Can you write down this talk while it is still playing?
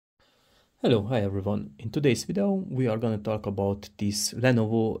Hello, hi everyone. In today's video we are going to talk about this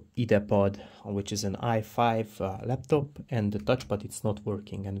Lenovo Ideapad, which is an i5 laptop, and the touchpad it's not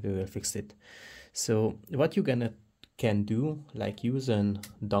working and we will fix it. So what you can do, like use an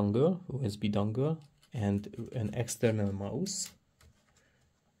dongle, USB dongle, and an external mouse,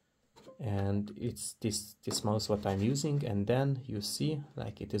 and it's this mouse what I'm using, and then you see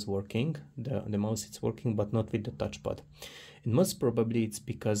like it is working, the mouse it's working, but not with the touchpad. And most probably it's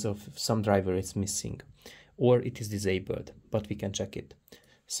because of some driver it's missing, or it is disabled, but we can check it.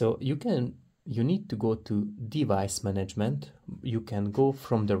 So you need to go to device management. You can go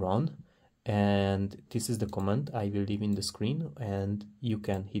from the run, and this is the command I will leave in the screen, and you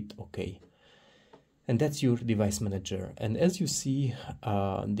can hit OK. And that's your device manager. And as you see,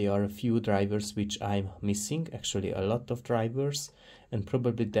 there are a few drivers which I'm missing, actually a lot of drivers, and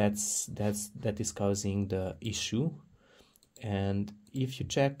probably that is causing the issue. And if you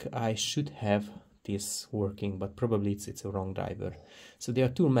check, I should have this working, but probably it's a wrong driver. So there are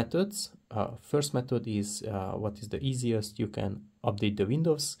two methods. First method is what is the easiest. You can update the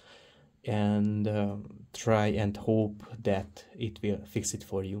Windows and try and hope that it will fix it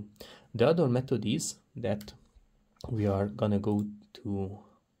for you. The other method is that we are gonna go to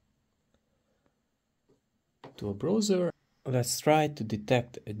a browser. Let's try to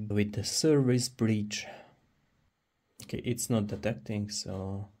detect it with the service bridge. Okay, it's not detecting,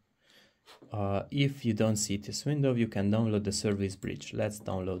 so if you don't see this window, you can download the service bridge. Let's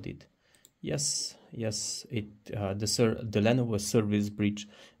download it. Yes, the Lenovo service bridge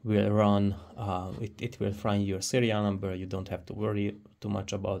will run. It will find your serial number. You don't have to worry too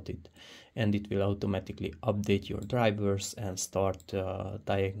much about it, and it will automatically update your drivers and start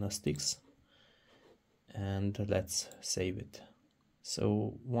diagnostics. And let's save it.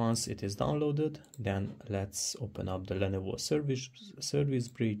 So once it is downloaded, then let's open up the Lenovo service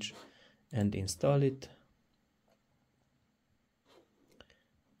bridge and install it,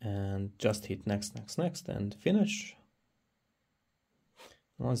 and just hit next and finish.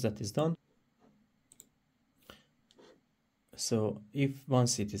 Once that is done, so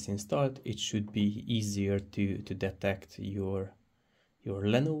once it is installed, it should be easier to detect your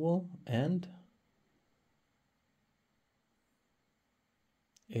Lenovo, and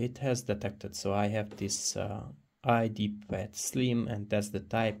it has detected. So I have this Ideapad Slim, and that's the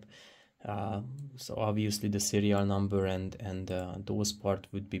type. So obviously the serial number and those part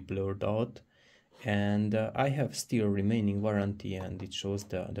would be blurred out, and I have still remaining warranty, and it shows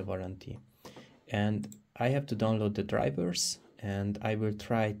the warranty. And I have to download the drivers, and I will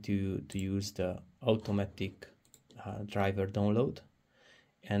try to use the automatic driver download,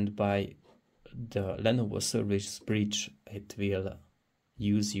 and by the Lenovo service bridge it will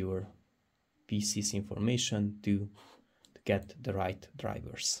use your PC's information to get the right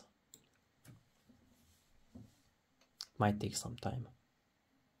drivers. Might take some time.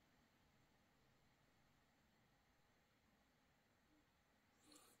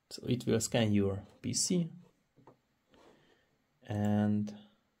 So it will scan your PC, and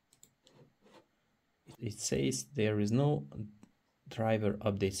it says there is no driver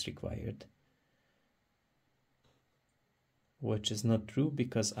updates required, which is not true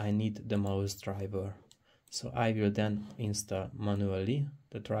because I need the mouse driver. So I will then install manually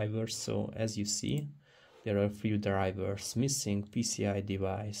the drivers. So as you see, there are a few drivers missing: PCI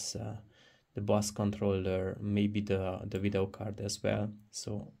device, the bus controller, maybe the video card as well.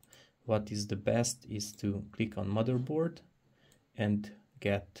 So what is the best is to click on motherboard and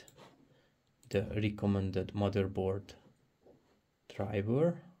get the recommended motherboard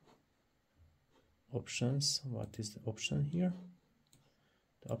driver options. What is the option here?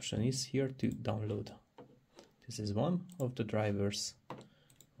 The option is here to download. This is one of the drivers,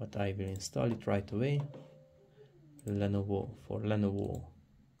 but I will install it right away. Lenovo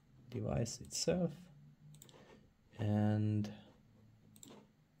device itself, and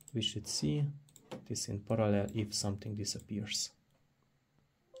we should see this in parallel if something disappears.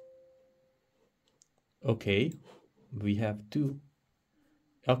 Okay, we have two.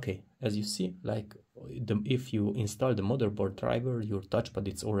 Okay, as you see, like if you install the motherboard driver, your touchpad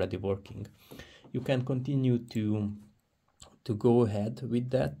it's already working. You can continue to go ahead with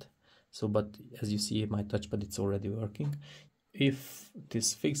that. So, but as you see, my touchpad it's already working. If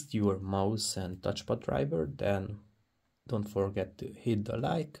this fixed your mouse and touchpad driver, then don't forget to hit the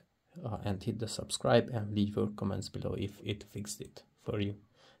like and hit the subscribe, and leave your comments below if it fixed it for you.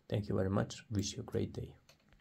 Thank you very much. Wish you a great day.